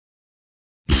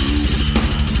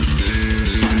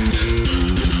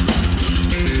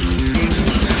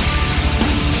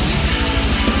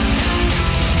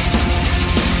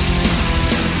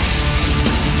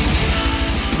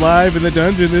live in the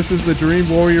dungeon. This is the Dream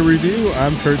Warrior Review.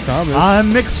 I'm Kurt Thomas. I'm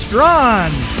Mick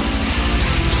Strawn.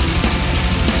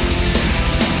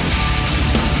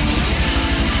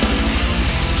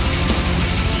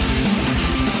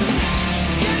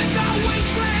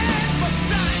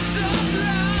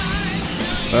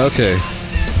 Okay.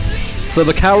 So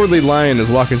the Cowardly Lion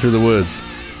is walking through the woods.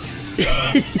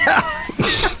 Yeah.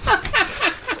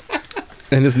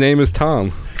 And his name is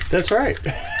Tom. That's right.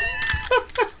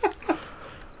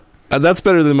 That's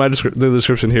better than the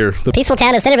description here. The peaceful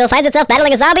town of Centerville finds itself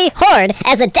battling a zombie horde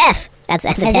as the deaf. As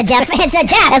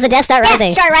the deaf start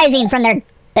rising from their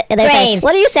graves. saying,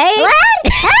 what are you saying? What?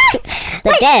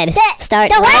 The dead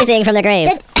start rising from their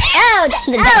graves. The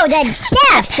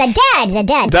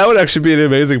dead. That would actually be an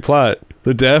amazing plot.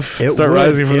 The deaf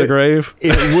rising from the grave.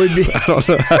 It would be. I don't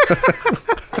know.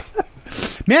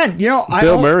 Man,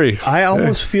 Bill Murray. I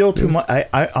almost feel too much.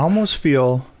 I almost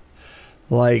feel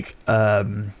like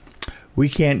we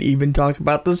can't even talk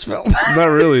about this film. Not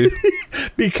really.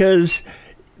 Because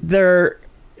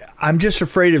I'm just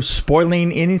afraid of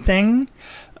spoiling anything.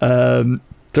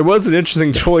 There was an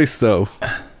interesting choice, though.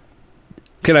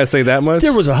 Can I say that much?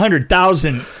 There was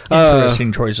 100,000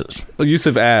 interesting choices. Use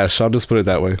of ash. I'll just put it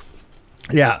that way.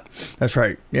 Yeah, that's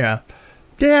right. Yeah,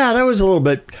 that was a little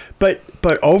bit, but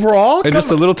overall, and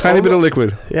just a little tiny bit of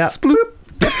liquid. Yeah. Sploop.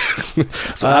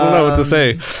 So I don't know what to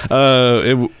say.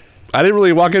 I didn't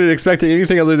really walk in expecting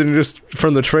anything other than just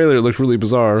from the trailer. It looked really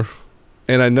bizarre.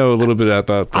 And I know a little bit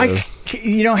about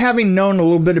having known a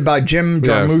little bit about Jim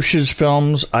Jarmusch's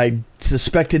films, I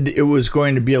suspected it was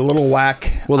going to be a little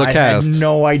whack. Well, the cast. I had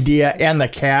no idea. And the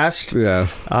cast. Yeah.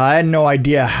 I had no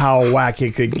idea how whack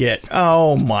it could get.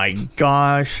 Oh, my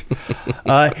gosh.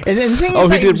 And then the thing is,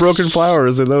 he did Broken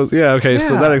Flowers and those. Yeah, okay,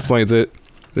 so that explains it.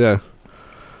 Yeah.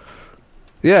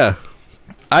 Yeah.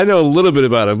 I know a little bit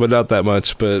about him, but not that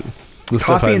much. But the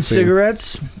stuff Coffee and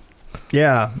Cigarettes.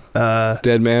 Yeah.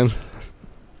 Dead Man.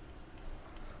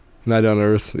 Night on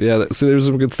Earth. Yeah, so there's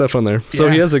some good stuff on there. So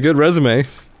he has a good resume.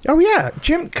 Oh yeah,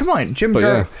 Jim. Come on, Jim.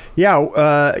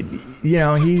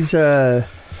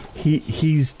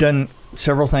 He's done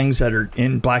several things that are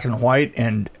in black and white,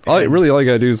 and all you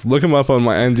gotta do is look him up on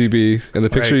my IMDb, and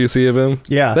the picture you see of him.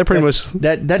 Yeah, that pretty much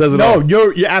says it all.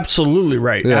 You're absolutely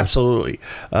right. Yeah. Absolutely.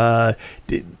 I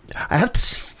have to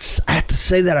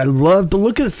say that I love the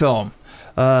look of the film.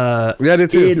 I did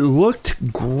too. It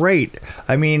looked great.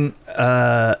 I mean,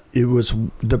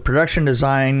 the production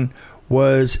design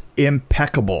was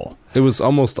impeccable. It was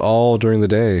almost all during the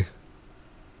day.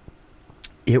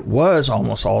 It was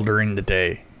almost all during the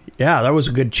day. Yeah, that was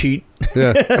a good cheat.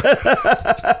 Yeah.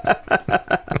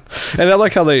 And I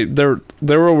like how there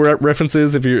were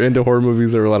references. If you're into horror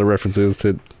movies, there were a lot of references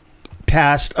to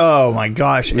past. Oh my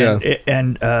gosh. Yeah.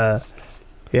 And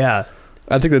yeah.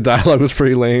 I think the dialogue was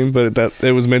pretty lame, but that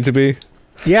it was meant to be.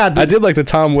 Yeah, I did like the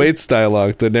Tom Waits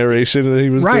dialogue, the narration that he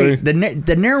was doing.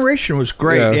 The narration was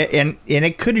great, and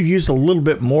it could have used a little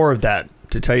bit more of that,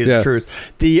 to tell you the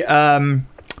truth. The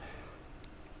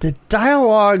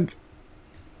dialogue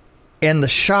and the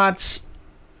shots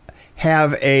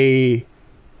have I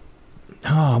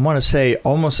want to say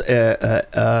almost like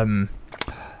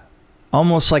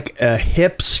a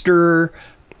hipster.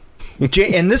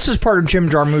 And this is part of Jim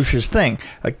Jarmusch's thing,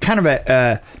 kind of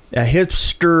a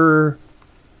hipster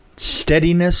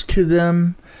steadiness to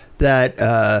them, that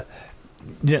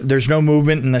there's no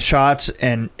movement in the shots,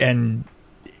 and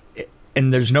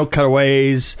there's no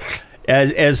cutaways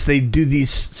as they do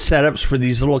these setups for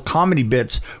these little comedy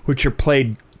bits, which are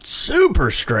played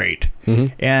super straight. Mm-hmm.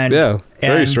 And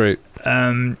very straight.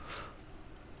 And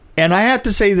I have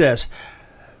to say this: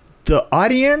 the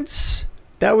audience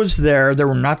that was there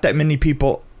were not that many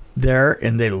people there,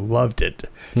 and they loved it.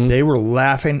 They were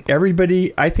laughing.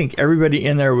 I think everybody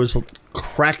in there was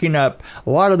cracking up. A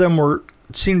lot of them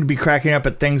seemed to be cracking up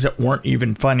at things that weren't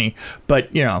even funny, but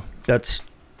that's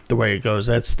the way it goes.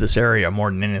 That's this area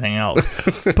more than anything else.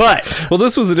 But well,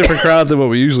 this was a different crowd than what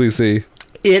we usually see.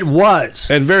 It was,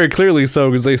 and very clearly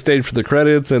so, because they stayed for the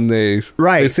credits, and they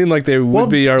seemed like they would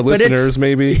be our listeners.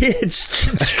 Maybe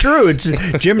it's true. It's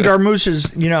Jim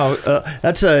Jarmusch's.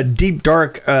 That's a deep,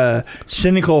 dark,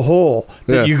 cynical hole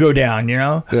that you go down.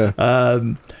 Yeah.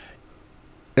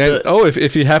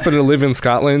 If you happen to live in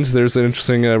Scotland, there's an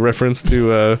interesting reference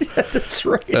to. That's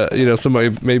right.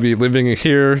 Somebody maybe living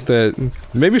here that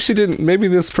maybe she didn't. Maybe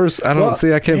this person. I don't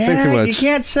see. I can't say too much. You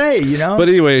can't say. But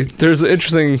anyway, there's an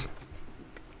interesting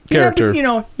character.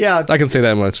 I can say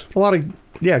that much. A lot of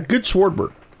good sword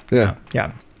work. Yeah.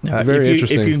 Very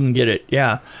interesting. If you can get it.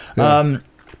 Yeah. What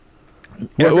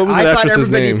was the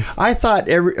actress's name? I thought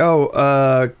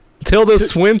Tilda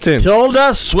Swinton.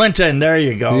 Tilda Swinton. There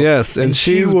you go. Yes, and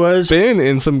she's been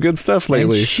in some good stuff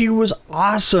lately. And she was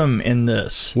awesome in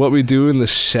this. What We Do in the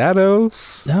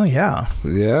Shadows. Oh, yeah.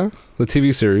 Yeah, the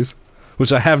TV series,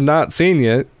 which I have not seen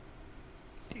yet.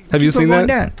 Have you seen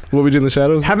that? What We Do in the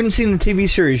Shadows? Haven't seen the TV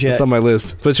series yet. It's on my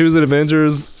list. But she was in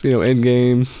Avengers,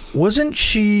 Endgame. Wasn't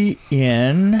she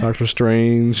in Doctor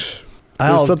Strange?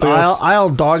 Isle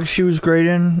Dog? She was great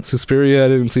in Suspiria. I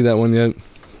didn't see that one yet.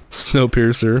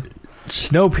 Snowpiercer.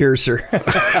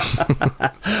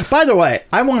 By the way,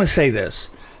 I want to say this.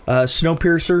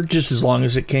 Snowpiercer, just as long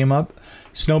as it came up,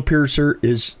 Snowpiercer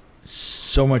is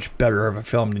so much better of a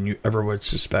film than you ever would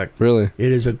suspect. Really?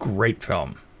 It is a great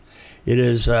film. It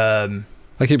is... I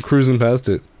keep cruising past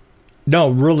it. No,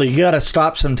 really, you got to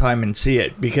stop sometime and see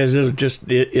it because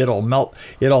it'll melt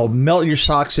your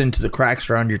socks into the cracks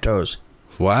around your toes.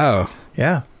 Wow.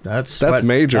 Yeah, that's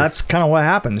major. That's kind of what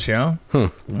happens, Huh.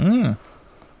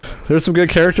 There's some good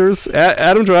characters.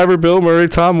 Adam Driver, Bill Murray,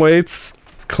 Tom Waits,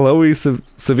 Chloe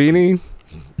Savini,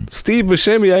 Steve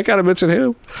Buscemi. I gotta mention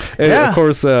him. And of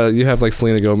course, you have like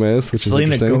Selena Gomez, which is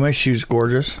interesting. Selena Gomez, she's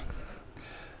gorgeous.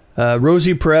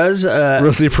 Rosie Perez. Yeah,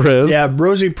 Rosie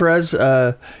Perez.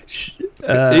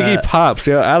 Iggy Pops.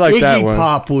 Yeah, I like that one. Iggy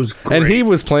Pop was great. And he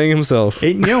was playing himself.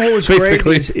 You know what was great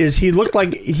is he looked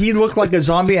like a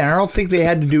zombie, and I don't think they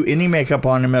had to do any makeup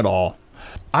on him at all.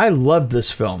 I loved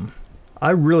this film. I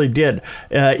really did.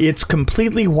 It's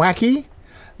completely wacky.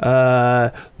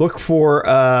 Look for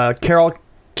Carol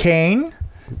Kane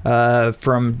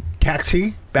from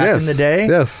Taxi back in the day.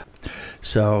 Yes.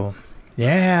 So...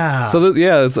 yeah. So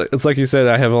it's like you said.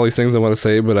 I have all these things I want to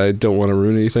say, but I don't want to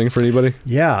ruin anything for anybody.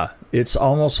 Yeah, it's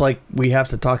almost like we have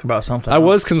to talk about something. I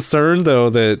was concerned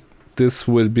though that this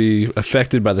would be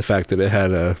affected by the fact that it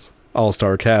had a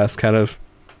all-star cast kind of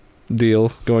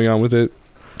deal going on with it.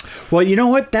 Well, you know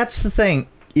what? That's the thing.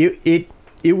 It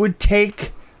would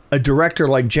take a director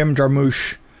like Jim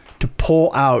Jarmusch to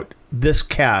pull out this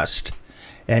cast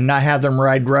and not have them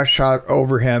ride roughshod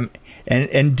over him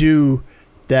and do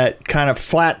that kind of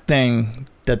flat thing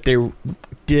that they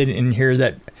did in here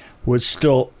that was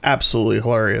still absolutely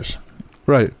hilarious.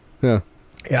 Right. Yeah.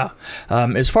 Yeah.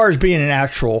 As far as being an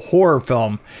actual horror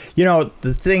film,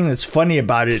 the thing that's funny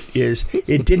about it is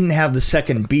it didn't have the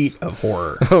second beat of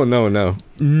horror. Oh, no.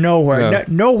 Nowhere. No.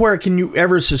 Nowhere can you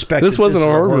ever suspect this wasn't a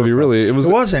horror movie, really. It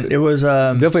wasn't. It was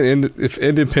definitely an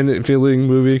independent feeling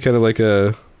movie, kind of like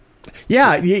a...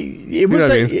 Yeah, it was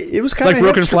it was kind of like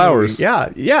Broken Flowers.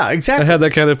 Movie. Yeah, exactly. It had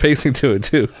that kind of pacing to it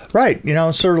too. Right,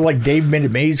 sort of like Dave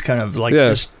Mays kind of like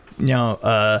just you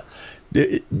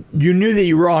knew that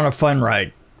you were on a fun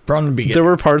ride from the beginning. There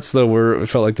were parts though where it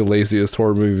felt like the laziest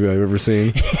horror movie I've ever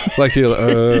seen. Like you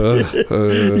know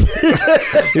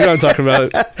what I'm talking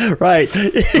about, right?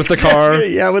 With the car,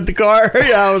 yeah, with the car.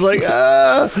 Yeah, I was like,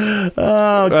 come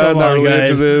on,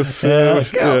 guys.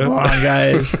 Come on,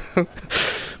 guys.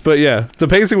 But yeah, the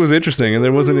pacing was interesting, and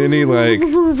there wasn't any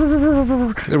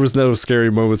there was no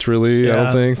scary moments really. Yeah, I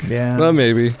don't think. Yeah. Well,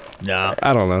 maybe. No.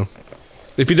 I don't know.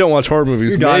 If you don't watch horror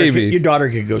movies, maybe your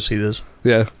daughter could go see this.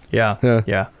 Yeah.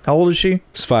 Yeah. How old is she?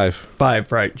 She's 5.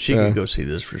 5, right? She could go see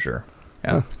this for sure.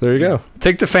 Yeah. There you go.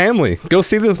 Take the family. Go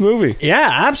see this movie. Yeah,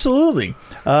 absolutely.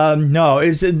 No,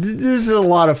 this is a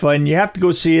lot of fun. You have to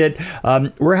go see it.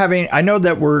 I know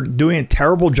that we're doing a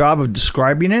terrible job of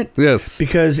describing it. Yes.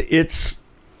 Because it's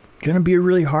going to be a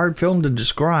really hard film to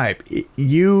describe.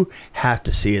 You have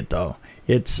to see it though.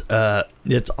 It's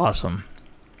awesome.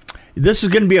 This is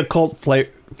going to be a cult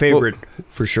favorite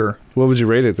for sure. What would you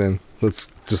rate it then?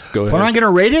 Let's just go ahead. When I'm going to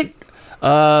rate it,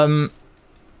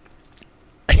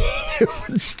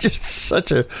 it's just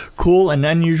such a cool and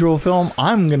unusual film.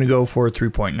 I'm going to go for a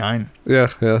 3.9.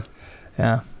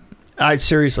 Yeah.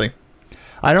 Seriously.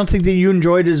 I don't think that you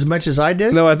enjoyed it as much as I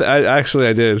did. No, I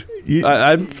did. You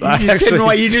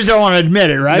just don't want to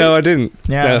admit it, right? No, I didn't.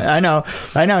 Yeah.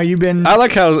 I know. You've been... I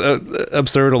like how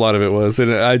absurd a lot of it was,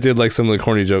 and I did like some of the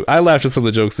corny jokes. I laughed at some of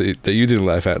the jokes that you didn't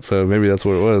laugh at, so maybe that's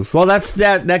what it was. Well,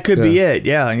 that could be it.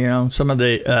 Yeah, some of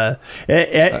the...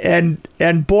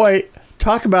 and boy,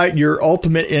 talk about your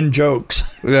ultimate in jokes.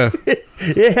 Yeah.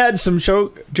 It had some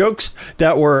jokes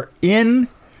that were in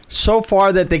so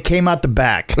far that they came out the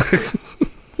back.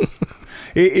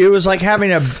 It was like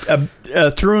having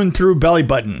a through and through belly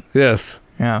button. Yes.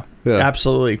 Yeah.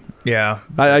 Absolutely. Yeah.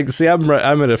 I see. I'm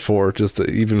at a 4, just an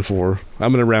even 4.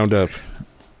 I'm gonna round up.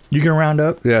 You can round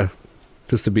up. Yeah,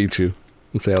 just to beat you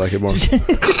and say I like it more.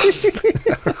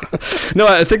 No,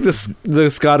 I think the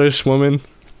Scottish woman.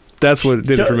 That's what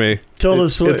did it for me. Tilda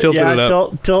it tilted it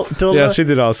up. Tilda. Yeah, she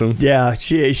did awesome. Yeah,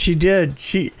 she did.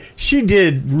 She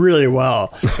did really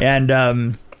well.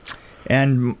 And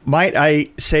And might I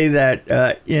say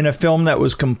that in a film that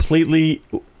was completely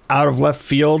out of left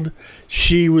field,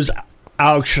 she was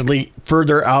actually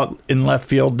further out in left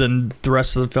field than the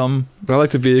rest of the film. I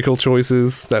like the vehicle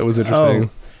choices. That was interesting.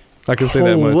 I can say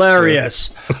that much.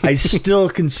 Hilarious. I still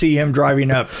can see him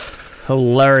driving up.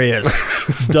 Hilarious.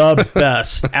 The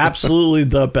best. Absolutely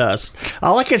the best.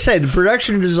 Like I say, the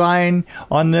production design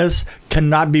on this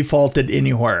cannot be faulted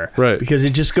anywhere. Right. Because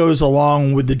it just goes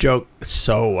along with the joke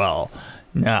so well.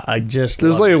 No, I just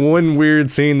There's like one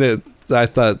weird scene that I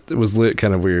thought it was lit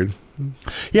kind of weird.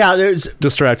 Yeah, there's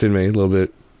distracted me a little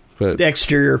bit. But the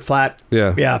exterior flat.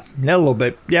 Yeah. Yeah, a little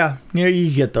bit. Yeah,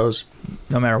 you get those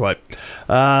no matter what.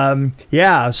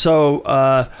 Yeah, so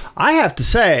I have to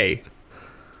say,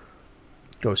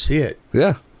 go see it.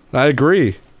 Yeah, I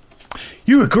agree.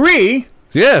 You agree?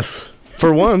 Yes,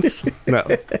 for once.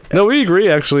 No, we agree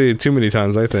actually too many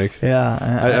times, I think.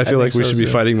 Yeah. I feel like we should be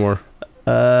fighting more.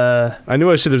 I knew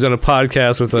I should have done a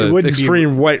podcast with an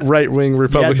extreme right-wing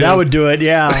Republican. Yeah, that would do it.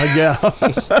 Yeah.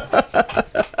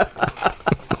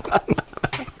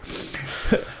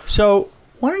 So,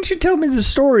 why don't you tell me the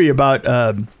story about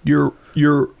your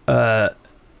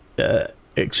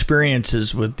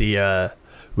experiences with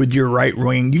your right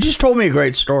wing? You just told me a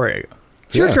great story.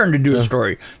 It's your turn to do a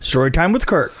story. Story time with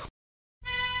Kurt.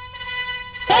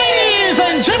 Ladies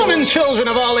and gentlemen, children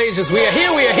of all ages, we are here.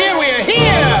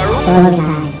 Story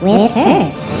time with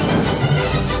Kurt.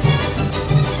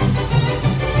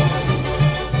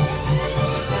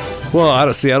 Well, I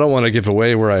don't want to give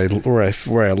away where I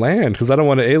land because I don't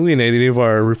want to alienate any of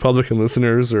our Republican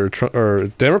listeners or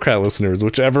Democrat listeners,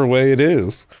 whichever way it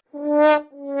is.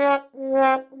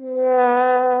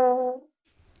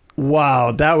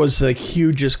 Wow, that was the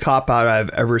hugest cop-out I've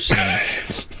ever seen.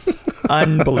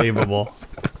 Unbelievable.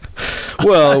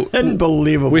 Well,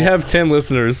 unbelievable. We have 10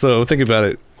 listeners, so think about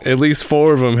it. At least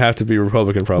 4 of them have to be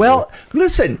Republican, probably. Well,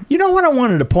 listen, you know what? I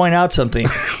wanted to point out something.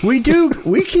 We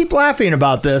keep laughing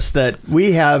about this, that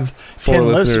we have 4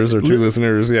 listeners or 2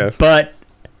 listeners, yeah. But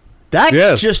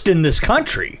that's just in this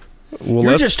country. Well,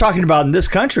 you're just talking about in this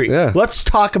country. Yeah. Let's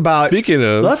talk about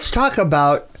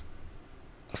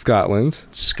Scotland.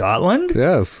 Scotland?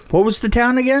 Yes. What was the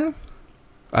town again?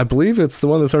 I believe it's the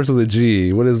one that starts with a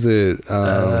G. What is it?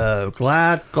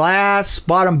 Glass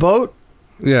Bottom Boat?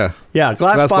 Yeah. Yeah,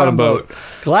 Glass Bottom Boat.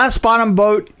 Glass Bottom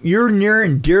Boat, you're near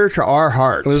and dear to our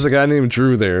hearts. There's a guy named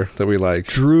Drew there that we like.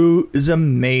 Drew is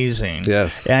amazing.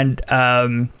 Yes. And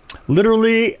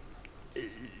literally,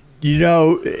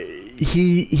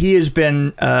 he has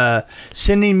been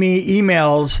sending me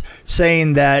emails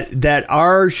saying that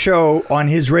our show on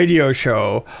his radio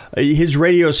show, his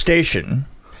radio station,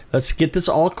 let's get this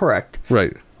all correct.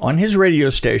 Right. On his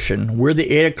radio station, we're the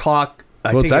 8 o'clock.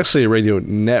 It's actually a radio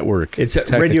network. It's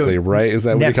technically, right? Is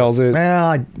that what he calls it?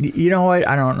 Well, you know what?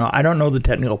 I don't know. I don't know the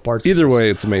technical parts. Either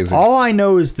way, it's amazing. All I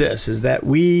know is that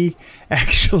we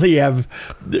actually have.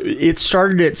 It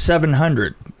started at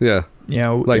 700. Yeah.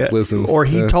 Listens. Or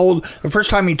the first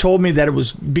time he told me that it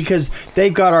was because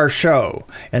they've got our show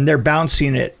and they're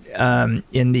bouncing it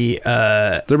in the.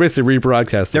 They're basically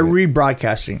rebroadcasting. They're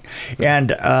rebroadcasting,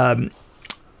 and.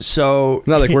 So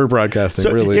not like we're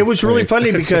broadcasting, really. It was really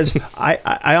funny because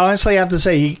I honestly have to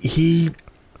say he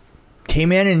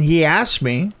came in and he asked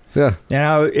me. Yeah.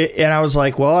 And I was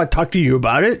like, well, I talked to you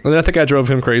about it. And I think I drove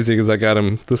him crazy because I got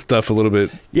him the stuff a little bit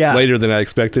later than I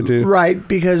expected to. Right,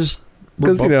 because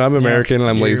I'm American and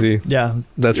I'm lazy. Yeah.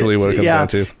 That's really what it comes down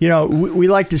to. We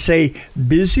like to say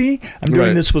busy. I'm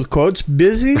doing this with quotes.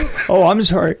 Busy? Oh, I'm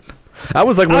sorry. I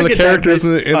was like one of the characters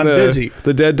in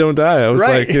the Dead Don't Die. I was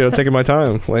like, taking my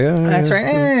time. Like, that's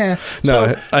right. Yeah.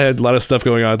 No, I had a lot of stuff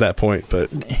going on at that point,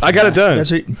 but I got it done.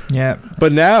 That's right. Yeah.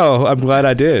 But now I'm glad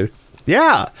I did.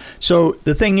 Yeah. So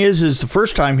the thing is the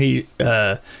first time he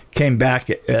came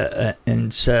back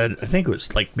and said, I think it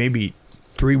was like maybe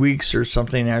 3 weeks or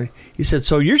something. He said,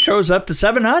 so your show's up to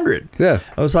 700. Yeah.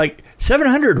 I was like,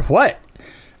 700 what?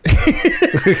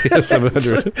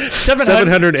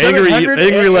 700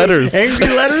 angry letters. Angry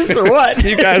letters or what?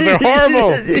 You guys are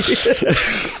horrible.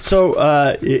 So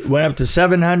it went up to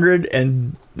 700,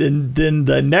 and then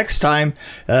the next time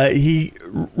he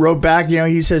wrote back,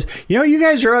 he says, you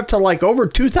guys are up to like over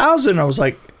 2,000. I was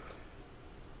like,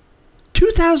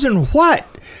 2,000 what?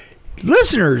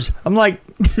 Listeners. I'm like,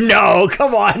 no,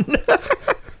 come on.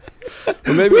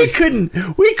 Well, maybe we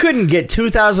couldn't get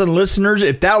 2,000 listeners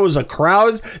if that was a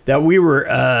crowd that we were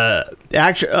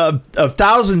actually of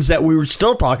thousands that we were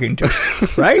still talking to,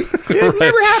 right? It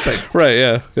never happened,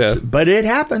 right? Yeah. But it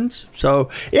happens. So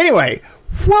anyway,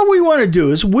 what we want to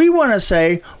do is we want to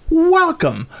say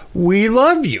welcome. We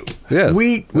love you. Yes.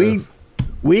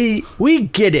 we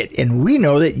get it, and we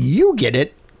know that you get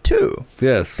it too.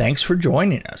 Yes. Thanks for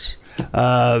joining us.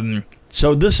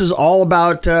 So this is all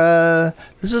about our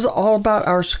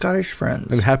Scottish friends.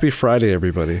 And happy Friday,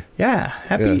 everybody. Yeah,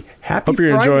 happy Hope you're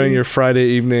Friday. enjoying your Friday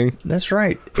evening. That's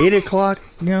right. 8:00.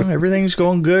 Everything's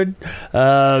going good.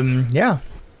 Yeah.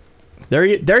 There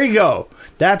you go.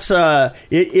 That's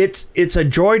it's a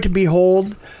joy to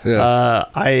behold. Yes.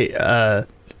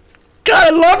 God, I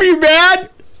love you, man.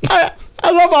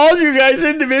 I love all you guys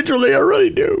individually. I really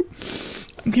do.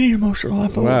 I'm getting emotional.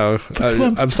 Wow.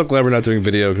 I'm so glad we're not doing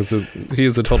video because he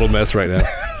is a total mess right now.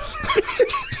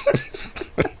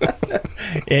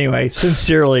 Anyway,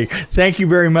 sincerely, thank you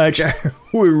very much.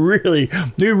 we really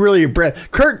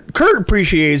Kurt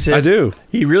appreciates it. I do.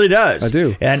 He really does. I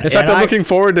do. And in fact, I'm looking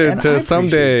forward to I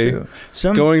someday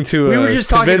going to we a were just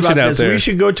talking convention about out this. there. We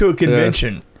should go to a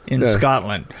convention in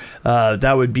Scotland.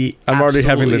 That would be I'm already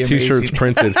having the T-shirts amazing.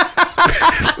 printed.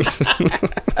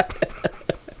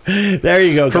 There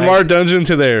you go, From guys. our dungeon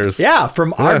to theirs. Yeah,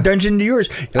 from our dungeon to yours.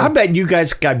 I bet you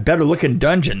guys got better looking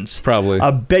dungeons. Probably.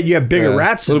 I bet you have bigger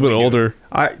rats. A little bit than we do. older.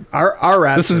 Our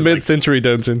rats. This is are mid-century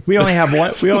dungeon. we only have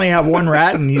one. We only have one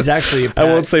rat, and he's actually a pet. I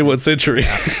won't say what century.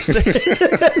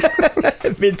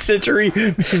 Mid-century,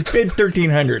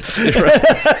 mid-1300s.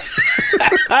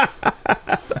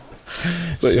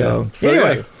 So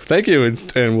anyway. Thank you,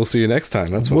 and we'll see you next time.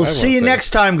 That's what We'll I see you say.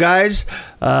 next time, guys.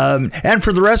 And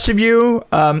for the rest of you,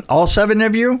 all 7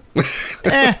 of you,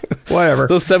 whatever.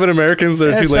 Those 7 Americans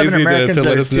that are too 7 lazy Americans to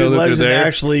let us know that they're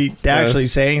lazy to there. actually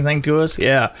say anything to us.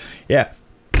 Yeah.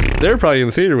 They're probably in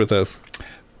the theater with us.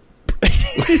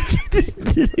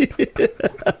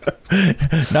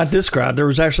 Not this crowd. There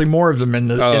was actually more of them in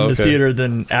the okay. theater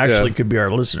than actually could be our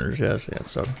listeners. Yes.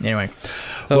 So anyway,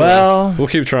 Oh, well, we'll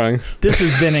keep trying. this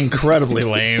has been incredibly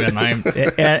lame, and I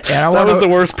That was the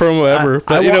worst promo ever.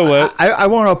 But you know what? I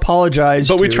want to apologize.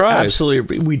 But we to- tried.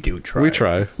 Absolutely, we do try. We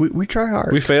try. We try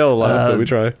hard. We fail a lot, but we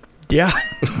try. Yeah.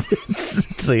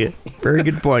 See it. Very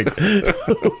good point.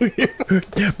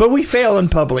 But we fail in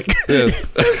public. Yes.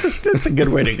 That's a good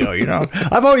way to go,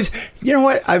 I've always, you know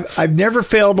what? I've never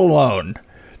failed alone.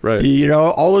 Right.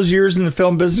 All those years in the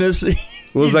film business.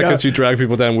 Was that because you drag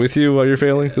people down with you while you're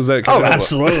failing? Was that? Oh,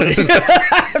 absolutely.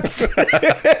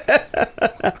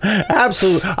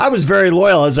 Absolutely. I was very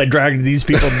loyal as I dragged these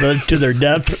people to their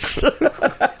deaths.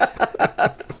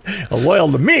 Loyal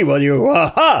to me, will you?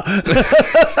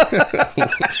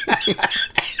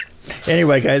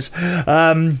 Anyway, guys,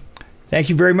 thank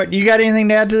you very much. You got anything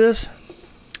to add to this?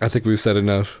 I think we've said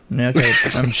enough. Okay,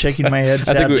 I'm shaking my head I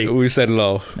sadly. think we've said it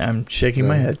all. I'm shaking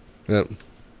my head.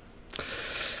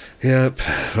 Yep.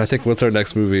 I think what's our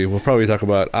next movie? We'll probably talk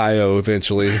about IO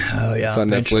eventually. Oh yeah, It's on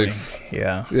eventually. Netflix.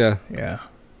 Yeah. Yeah.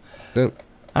 I Yep.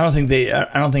 don't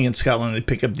think in Scotland they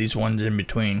pick up these ones in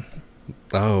between.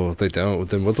 Oh, they don't.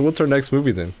 Then what's our next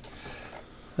movie then?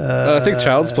 I think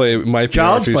Child's Play might be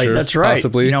Child's our Play, future, that's right.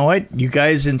 Possibly. You know what? You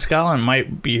guys in Scotland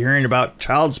might be hearing about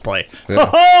Child's Play.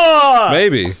 Yeah.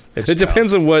 Maybe. It's It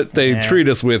depends on what they Yeah. treat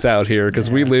us with out here,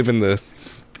 because we live in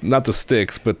not the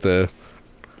sticks, but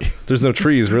there's no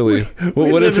trees really.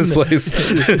 What is live this in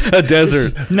place? A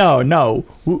desert. No.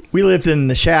 We lived in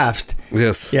the shaft.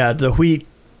 Yes. Yeah, the wheat,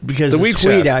 because The it's wheat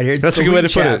wheat shaft. out here. That's The a good way wheat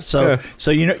to put it. shaft.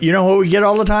 So Yeah. you know what we get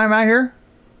all the time out here?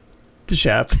 The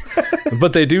shaft.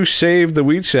 But they do shave the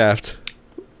wheat shaft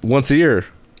once a year,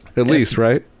 at least,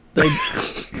 right?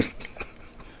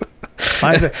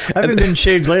 I haven't been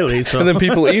shaved lately, so. And then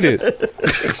people eat it.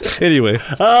 Anyway.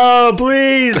 Oh,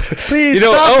 please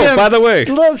stop him. By the way,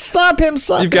 Let's stop him.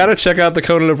 you've got to check out the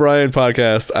Conan O'Brien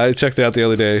podcast. I checked it out the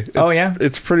other day.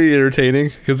 It's pretty entertaining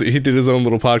because he did his own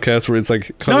little podcast where it's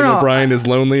like Conan O'Brien is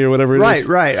lonely or whatever it is.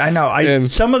 Right. I know. And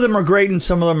some of them are great and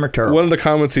some of them are terrible. One of the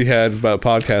comments he had about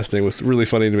podcasting was really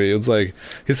funny to me. It was like,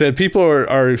 he said, people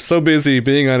are so busy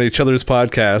being on each other's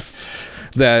podcasts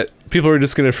that people are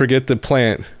just going to forget to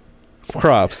plant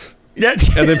crops. Yeah.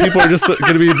 And then people are just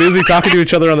going to be busy talking to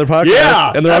each other on their podcast.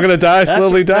 Yeah, and they're all going to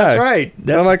slowly die. That's right.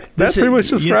 And I'm like, that pretty much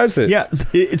describes it. Yeah.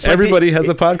 It's like everybody has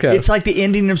a podcast. It's like the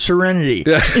ending of Serenity.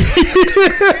 Yeah.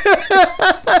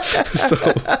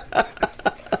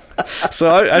 So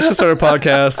I should start a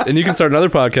podcast, and you can start another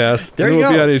podcast. There and you we'll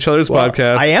go. be on each other's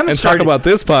podcast. I am and starting- talk about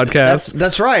this podcast.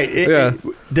 That's right.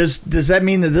 Does that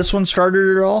mean that this one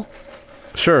started at all?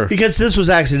 Sure. Because this was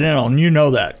accidental, and you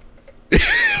know that.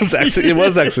 It was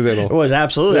accidental. It was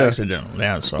absolutely accidental.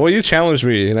 Yeah. So. Well, you challenged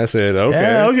me, and I said, okay.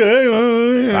 Yeah, okay.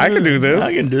 Well, I can do this.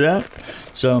 I can do that.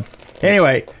 So,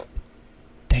 anyway,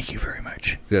 thank you very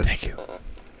much. Yes. Thank you.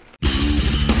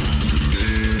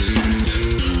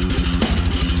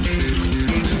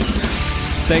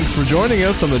 Thanks for joining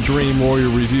us on the Dream Warrior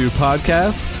Review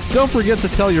podcast. Don't forget to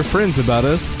tell your friends about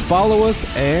us, follow us,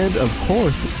 and, of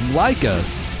course, like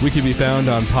us. We can be found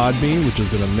on Podbean, which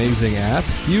is an amazing app,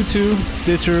 YouTube,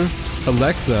 Stitcher,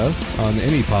 Alexa on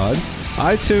any pod,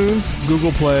 iTunes,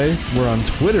 Google Play. We're on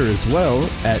Twitter as well,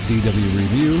 at DW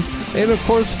Review, and, of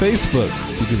course, Facebook.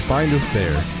 You can find us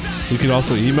there. You can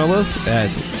also email us at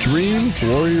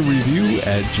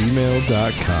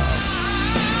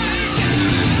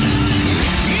dreamwarriorreview@gmail.com.